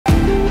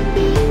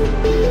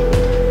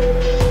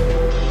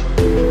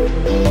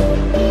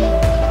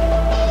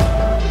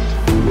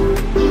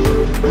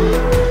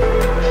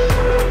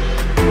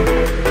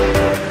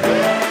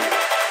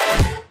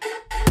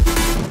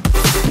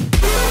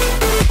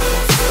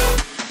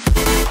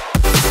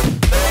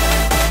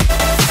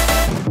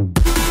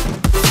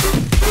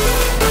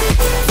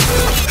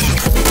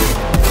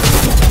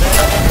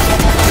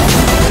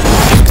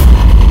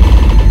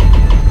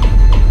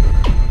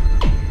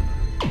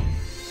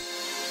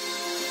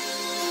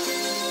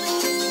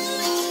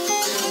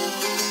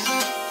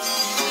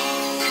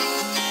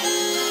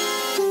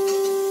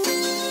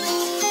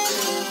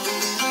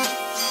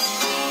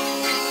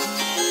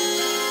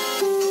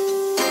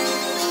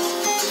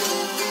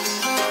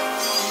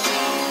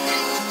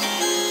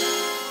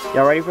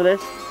Y'all ready for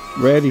this?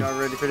 Ready. Y'all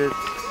ready for this?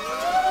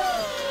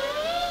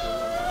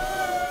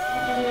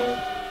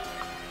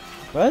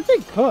 Well, that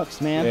thing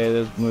cooks, man. Yeah,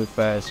 this moves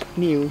fast.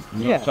 New.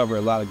 Yeah. Cover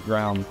a lot of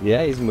ground.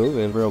 Yeah, he's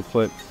moving real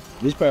quick.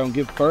 This probably don't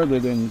get further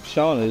than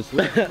Shawn is.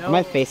 Am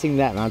I facing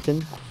that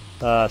mountain?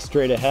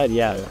 Straight ahead,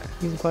 yeah.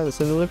 You can fly the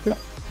cinder lifter?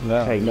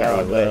 No. Hey,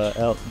 no,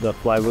 The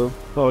fly wheel.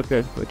 Oh,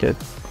 okay. Okay.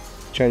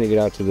 Trying to get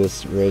out to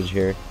this ridge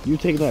here. You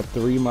taken that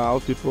 3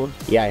 miles before?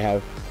 Yeah, I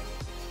have.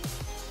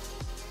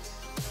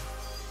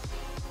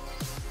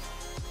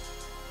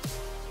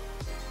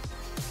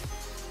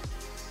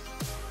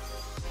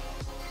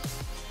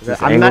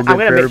 I'm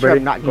gonna make sure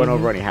I'm not going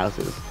over any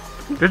houses.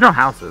 There's no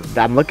houses.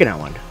 I'm looking at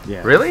one.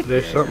 Yeah. Really?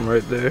 There's something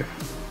right there.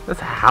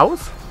 That's a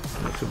house?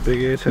 That's a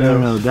big ass house.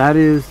 No, that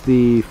is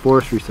the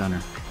forestry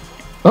center.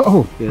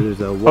 Oh. Yeah,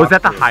 there's a Oh, is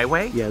that the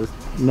highway? Yeah,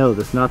 no,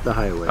 that's not the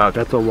highway. Okay.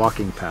 That's a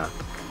walking path.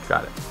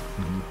 Got it.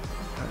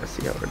 Let's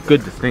see how we're doing.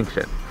 Good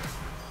distinction.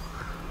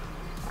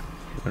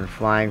 Been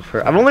flying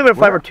for. I've only been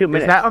flying for 2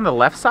 minutes. Is that on the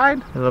left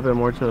side? A little bit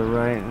more to the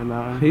right on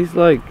that one. He's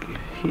like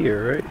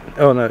here, right?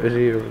 Oh no, is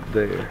he over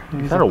there?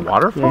 Is that a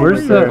waterfall? Yeah,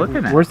 Where's the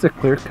looking at? Where's the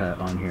clear cut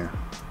on here?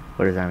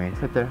 What does that mean?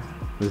 Right there.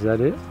 Is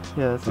that it?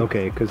 Yeah, that's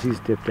Okay, because he's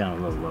dipped down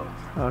a little low.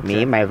 okay.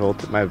 Me, my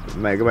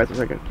megabytes per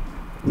second.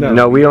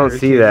 No, we don't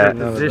see that.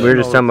 No, We're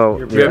just talking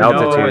about We have no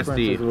altitude.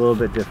 OSD. It's a little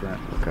bit different.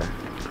 Okay.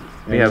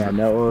 We have I'm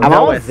no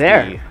almost SD.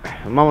 there.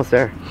 I'm almost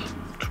there.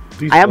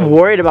 I am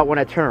worried about when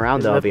I turn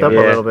around though. I'll Lift be up a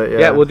honest. little bit, yeah.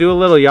 Yeah, we'll do a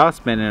little yaw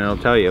spin and it'll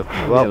tell you.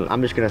 Well,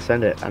 I'm just gonna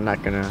send it. I'm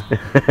not gonna.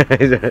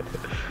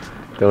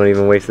 Don't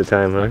even waste the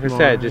time, huh? Like I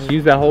said, just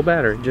use that whole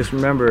battery. Just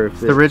remember, if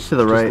It's the ridge to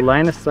the right.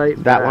 line of sight.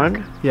 That back.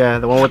 one? Yeah,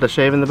 the one with the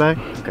shave in the back.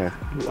 Okay.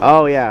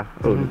 Oh yeah.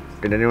 Oh,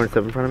 did anyone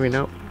step in front of me?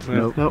 Nope.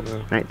 Nope. Nope.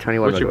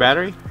 21. What's your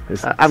battery?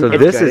 So it's this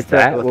good. is It's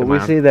that? like Will looking we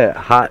around. see that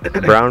hot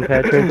brown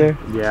patch right there?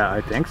 Yeah, I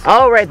think so.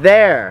 Oh, right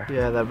there.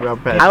 Yeah, that brown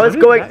patch. I was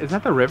going. Is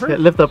that the river? Yeah,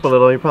 lift up a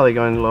little. You're probably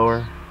going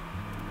lower.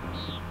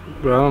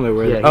 Bro, I don't know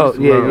where. Yeah, Oh,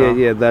 he's yeah, low.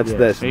 yeah. That's Yeah.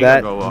 this. You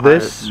gotta That go a little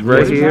this higher.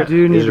 right You here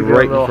do need is to go a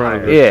right little in front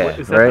of higher. it. Yeah,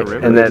 Is that the right.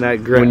 river? And then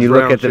That when you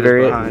look brown at the shit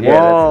very behind.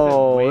 yeah,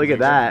 Whoa! Look at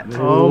that.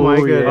 Oh my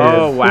goodness.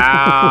 Oh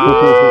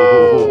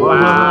wow!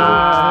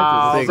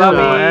 Wow! That's a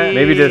Bubby.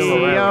 maybe just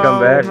Oh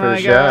come back for my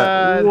the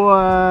shot.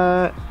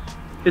 God.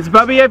 It's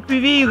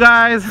BubbyFPV, you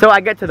guys. So I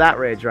get to that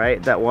ridge,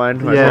 right? That one.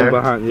 Right Yeah. there.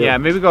 Behind, Yeah,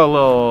 maybe go a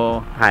little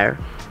Higher.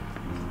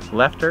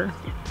 lefter.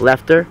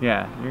 Lefter.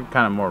 Yeah, you're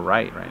kind of more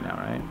right now,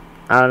 right?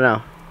 I don't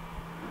know.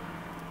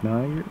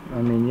 No,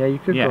 I mean, yeah, you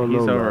could Yeah, go a he's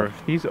little over.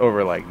 left. He's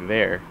over like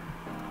there.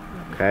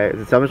 Okay.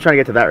 So I'm just trying to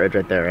get to that ridge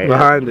right there, right?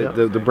 Behind it,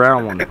 the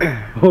brown one.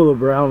 Oh, the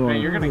brown one.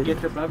 Man, you're gonna get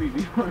to Bubby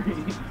before he.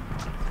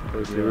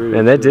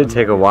 And that did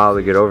take a while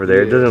to get over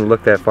there. It doesn't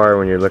look that far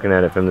when you're looking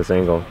at it from this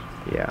angle.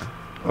 Yeah.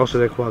 Also,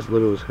 that quad's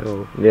little as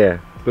hell. Yeah,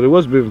 But it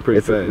was moving pretty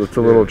it's fast.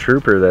 a little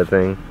trooper, that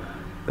thing.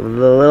 The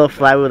little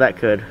flywheel that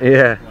could.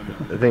 Yeah,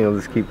 I think it'll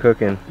just keep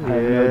cooking. I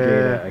have no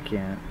data. I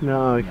can't.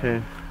 No,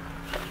 okay.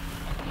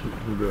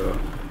 Yeah,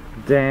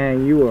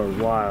 Dang, you are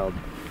wild.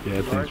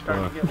 that thing's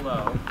far. Get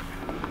low.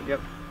 Yep.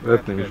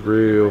 That thing's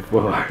real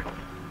far.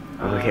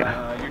 Oh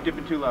yeah. You're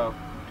dipping too low.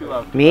 Too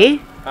low.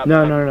 Me? Up,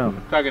 No, up. no, no.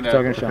 Talking to.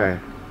 Talking to Shawn. Okay.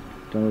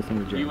 Don't listen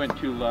to James. You went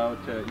too low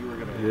to. You were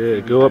gonna. Yeah,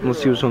 go up and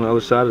see what's on the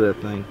other side of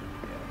that thing.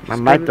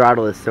 My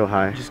throttle is so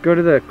high. Just go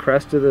to the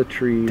crest of the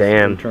trees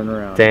Damn. and turn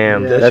around.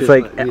 Damn, Yeah, that's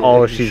like yeah,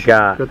 all yeah. she's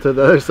got. Go to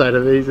the other side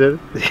of it, he said.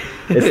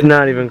 It's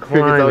not even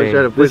climbing.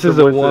 This is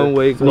a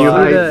one-way So you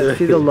glide.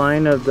 see the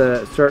line of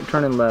the start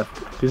turning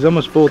left. He's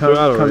almost full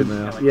throttle right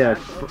now. Yeah,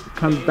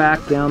 come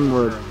back down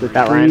the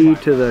That tree line?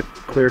 to the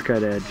clear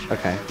cut edge.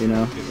 Okay. You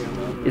know?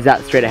 Is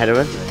that straight ahead of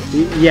us?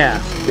 Yeah,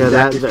 Yeah,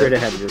 exactly that- straight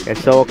ahead of you. Okay,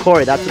 so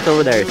Corey, that's what's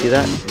over there. You see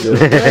that?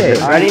 Hey,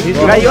 Ready?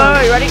 You ready?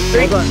 You ready?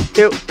 3,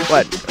 2,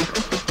 1.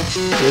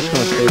 It's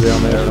gonna stay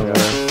down there somewhere.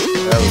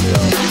 There we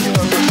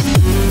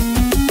go.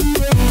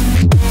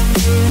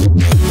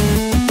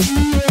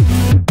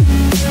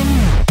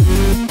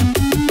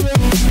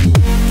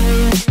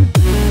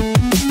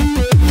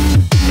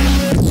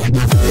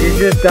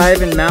 You're just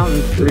diving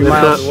mountains 3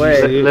 miles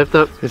away. Lift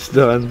up. It's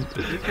done.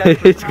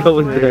 It's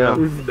going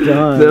down. It's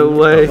done. No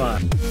way. Come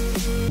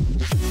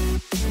on.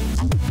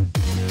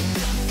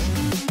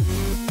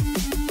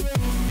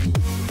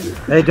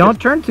 Hey, don't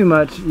turn too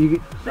much.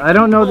 I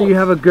don't know that you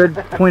have a good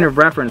point of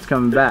reference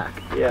coming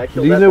back. Yeah, I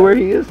Do you know where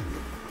he is?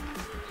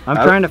 I'm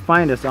trying to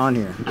find us on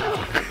here.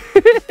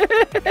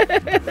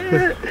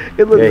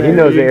 Yeah, he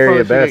knows the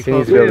area best. He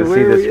needs to be able to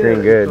see the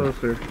screen good.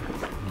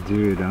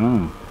 Dude,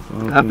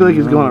 I feel like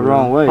he's going the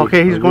wrong way.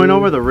 Okay, he's going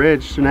over the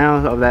ridge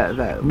now of that.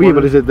 Yeah,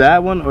 but is it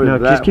that one or No,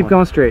 that just keep one?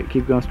 going straight.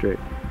 Keep going straight.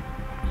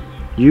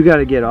 You got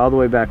to get all the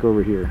way back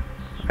over here.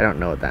 I don't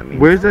know what that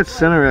means. Where's that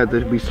center at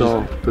that we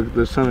saw?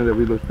 The center that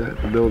we looked at,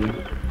 the building.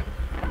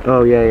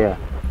 Oh yeah,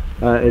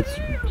 yeah. It's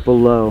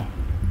below.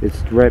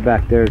 It's right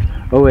back there.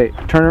 Oh wait,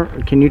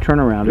 can you turn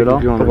around We at could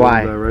all? go in the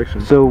Why? wrong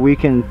direction. So we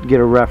can get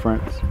a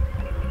reference.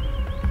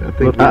 I think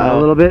Look out a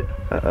little bit.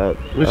 Uh-oh.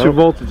 what's your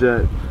voltage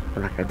at?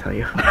 I'm not gonna tell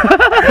you.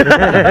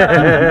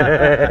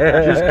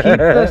 Just keep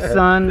the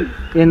sun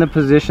in the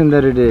position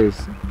that it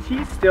is.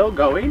 He's still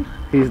going?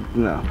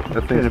 No.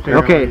 That thing's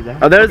Okay.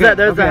 Oh, there's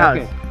the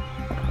house.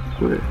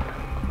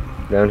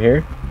 Down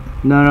here?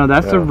 No,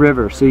 that's the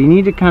river. So you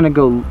need to kind of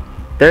go.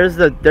 There's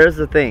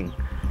the thing.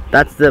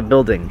 That's the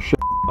building.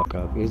 Fuck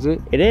up. Is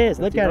it? It is.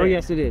 Look at it. Oh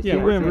yes, it is. Yeah,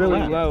 we're in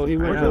really low. He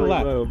went really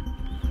low.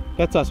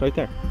 That's us right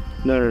there.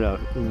 No.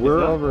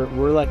 We're over.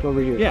 We're like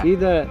over here. Yeah. See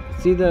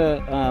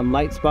the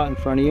light spot in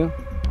front of you?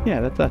 Yeah,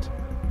 that's us.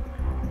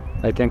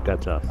 I think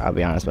that's us. I'll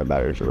be honest, my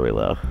battery's really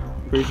low.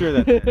 Pretty sure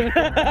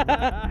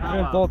that.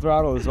 I'm full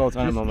throttle this whole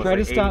time. Just Almost try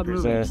like to stop 80%.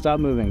 moving. Stop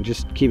moving.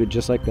 Just keep it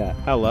just like that.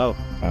 How low?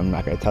 I'm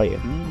not gonna tell you.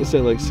 It's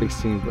at like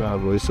 16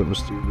 probably, something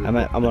stupid. I'm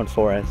on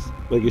 4S.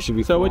 Like it should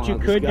be. So what you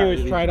falling out could the do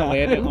sky. is try to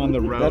land it on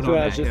the road. That's what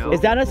on I was that just- hill.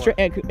 Is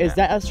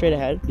that us straight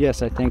ahead?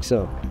 Yes, I think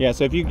so. Yeah.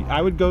 So if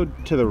I would go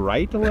to the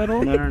right a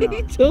little. No.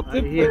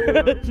 Tilted.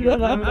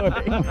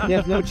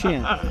 Yes, no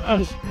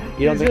chance.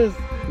 You don't think?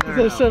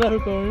 Shut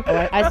up, Corey.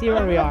 Oh, I see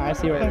where we are. I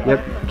see where we are.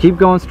 Yep. Keep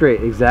going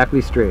straight. Exactly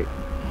straight.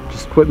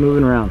 Just quit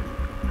moving around.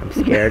 I'm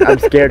scared. I'm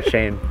scared,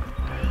 Shane.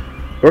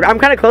 I'm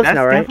kind of close That's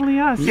now, right? definitely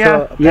us.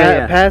 So,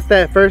 Yeah. Past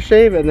that first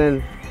shave and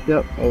then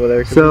over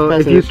there. So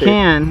if you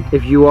can,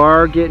 if you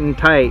are getting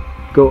tight,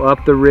 go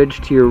up the ridge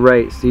to your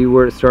right. See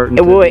where it's starting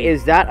to. Wait,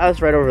 is that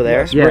us right over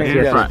there? Yes. Bring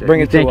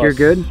You it think to you're us.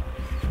 good?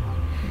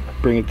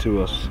 Bring it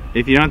to us.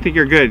 If you don't think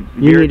you're good,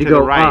 You veer need to to go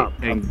the right up.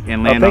 and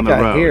land on the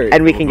road. hear it.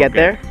 And we can get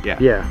there Yeah.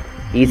 Yeah.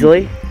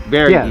 easily.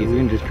 Very Yeah. easy. You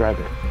can just drive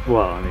it.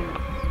 Well, I mean.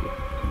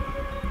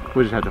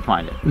 We just have to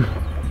find it.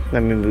 I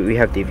mean, we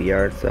have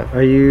DVR and stuff.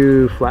 Are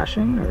you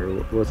flashing or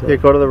what's Here,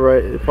 that? go to the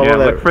right. Follow Yeah,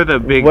 that. look for the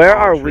big. Where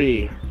tall are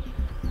tree.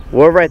 we?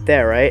 We're right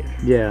there, right?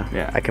 Yeah.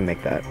 Yeah. I can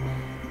make that.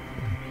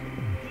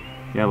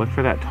 Yeah, look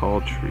for that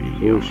tall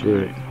tree. Oh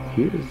shit.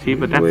 See,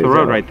 but that's the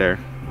road right there.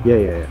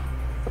 Yeah.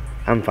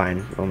 I'm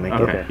fine. I'll make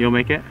Okay. it. You'll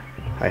make it?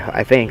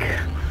 I think.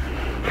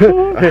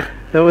 That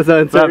was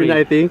uncertain, Bubby.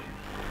 I think.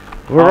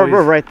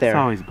 We're right It's there.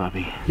 always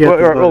Bubby.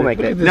 We'll make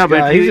it. No,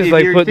 but he's just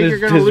like putting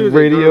his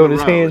radio in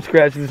his hand,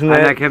 scratching his And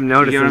I neck. kept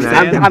noticing what I'm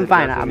that. saying? I'm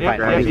fine. I'm Yeah,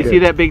 fine. yeah, you see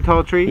that big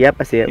tall tree? Yep,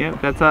 I see it.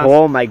 Yep, that's us.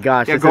 Oh my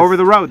gosh. Yeah, this go is- over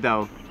the road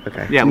though.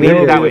 Okay. Yeah, You lead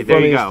know it that what way. would be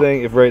There the you funniest go.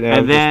 thing if right now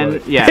And then,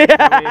 just yeah, if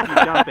you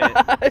jump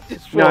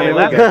it. No, you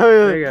left.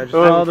 There you go. Just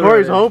follow the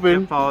Corey's road. hoping.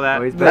 Yeah, follow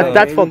that.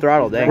 That's full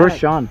throttle, dang. Where's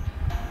Shawn?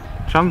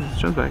 Sean's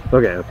back.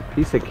 Okay.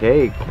 Piece of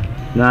cake.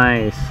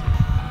 Nice.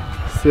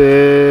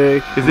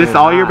 Sick. Is this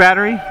all your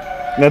battery?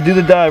 Now do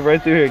the dive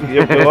right through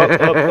here. Yep, go up.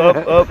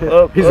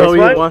 He's Up, always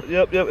yep, one?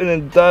 Yep, and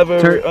then dive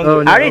over. under.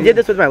 oh, I already did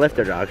this with my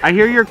lifter, dog. I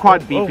hear your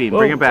quad beeping.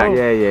 Bring it back.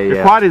 Yeah.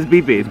 Your quad is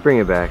beeping. Bring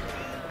it back.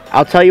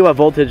 I'll tell you what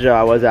voltage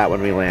I was at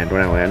when I land.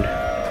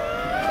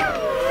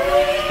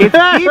 It's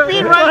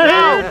beeping right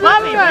now.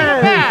 Bobby, bring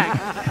it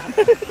back.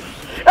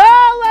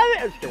 Oh, love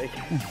it. I'm just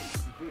kidding.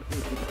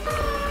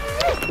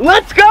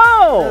 Let's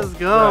go.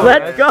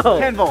 Let's go.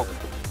 10 volts.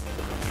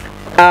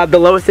 The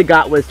lowest it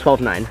got was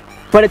 12.9.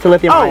 But it's a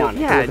lithium Oh, ion.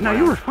 yeah. No,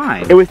 you were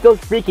fine. It was still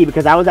freaky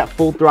because I was at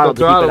full throttle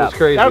to keep it up.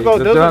 crazy. That'll go,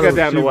 The those will throttle go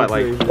down to was what,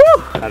 super like?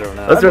 crazy. I don't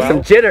know. Those are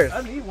some jitters.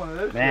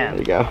 Man, There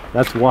you go.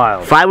 that's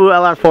wild. 5-wheel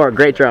LR4,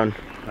 great drone.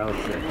 That was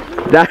sick.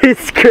 That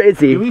is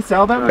crazy. Do we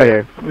sell them? Right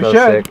here. We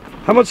should.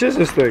 How much is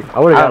this thing? I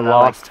would I have don't got know,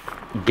 lost.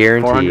 400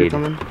 Guaranteed.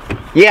 something.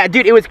 Yeah,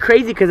 dude, it was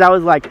crazy because I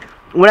was like,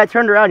 when I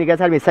turned around, you guys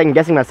had me second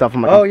guessing myself.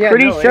 I'm like, Oh, I'm yeah,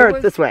 pretty no, sure it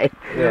it's this way.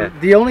 Yeah.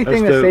 The only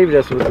thing That's that dope. saved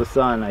us was the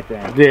sun, I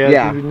think.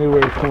 Yeah. We knew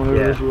where the corner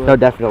Yeah. was. No,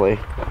 definitely.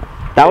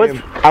 That was.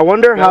 I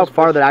wonder how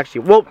far that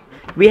actually. Well,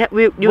 you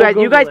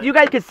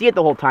guys could see it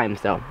the whole time,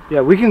 so.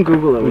 Yeah, we can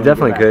Google it. We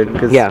definitely could,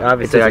 because Yeah.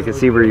 obviously I could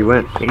see where you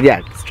went.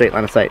 Yeah, straight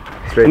line of sight.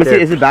 Straight Let me there.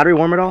 see. Is the battery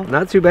warm at all?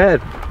 Not too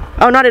bad.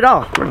 Oh, not at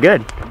all. We're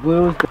good.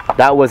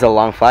 That was a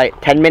long flight.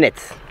 10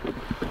 minutes.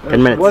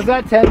 10 minutes. Was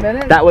that 10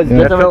 minutes? That was That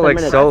just over felt 10 like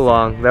minutes. so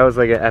long. That was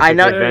like an epic I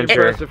know,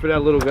 adventure. For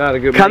that little guy to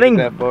go Coming-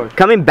 that far.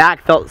 Coming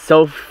back felt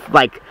so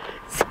like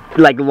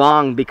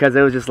long because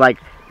it was just like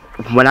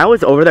when I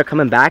was over there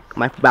coming back,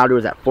 my battery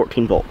was at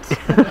 14 volts,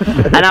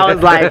 and I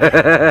was like,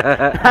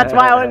 that's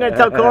why I wasn't gonna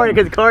tell Corey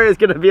because Corey was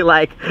gonna be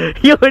like,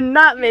 you were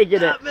not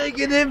making it.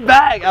 Making it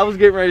back. I was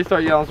getting ready to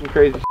start yelling some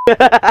crazy shit.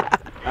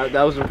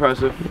 That was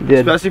impressive. Did.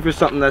 Especially for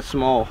something that's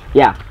small.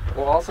 Yeah.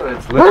 Well, also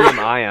it's lithium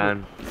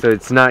ion, so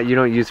it's not. You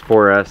don't use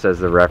 4S as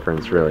the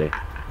reference, really,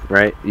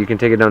 right? You can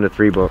take it down to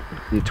 3 volts.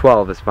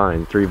 12 is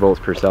fine. 3 volts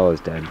per cell is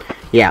dead.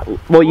 Yeah.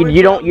 Well,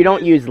 you don't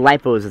use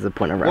lipos as a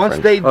point of reference.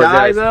 Once they Oh,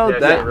 die, that's- though,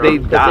 that's that it, they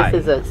wrong. die.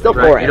 This is still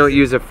Right. 4S. You don't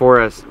use a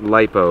 4S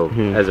lipo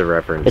Mhm. as a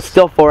reference. It's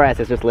still 4S.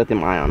 It's just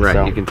lithium ion. right.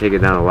 So. You can take it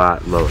down a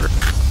lot lower.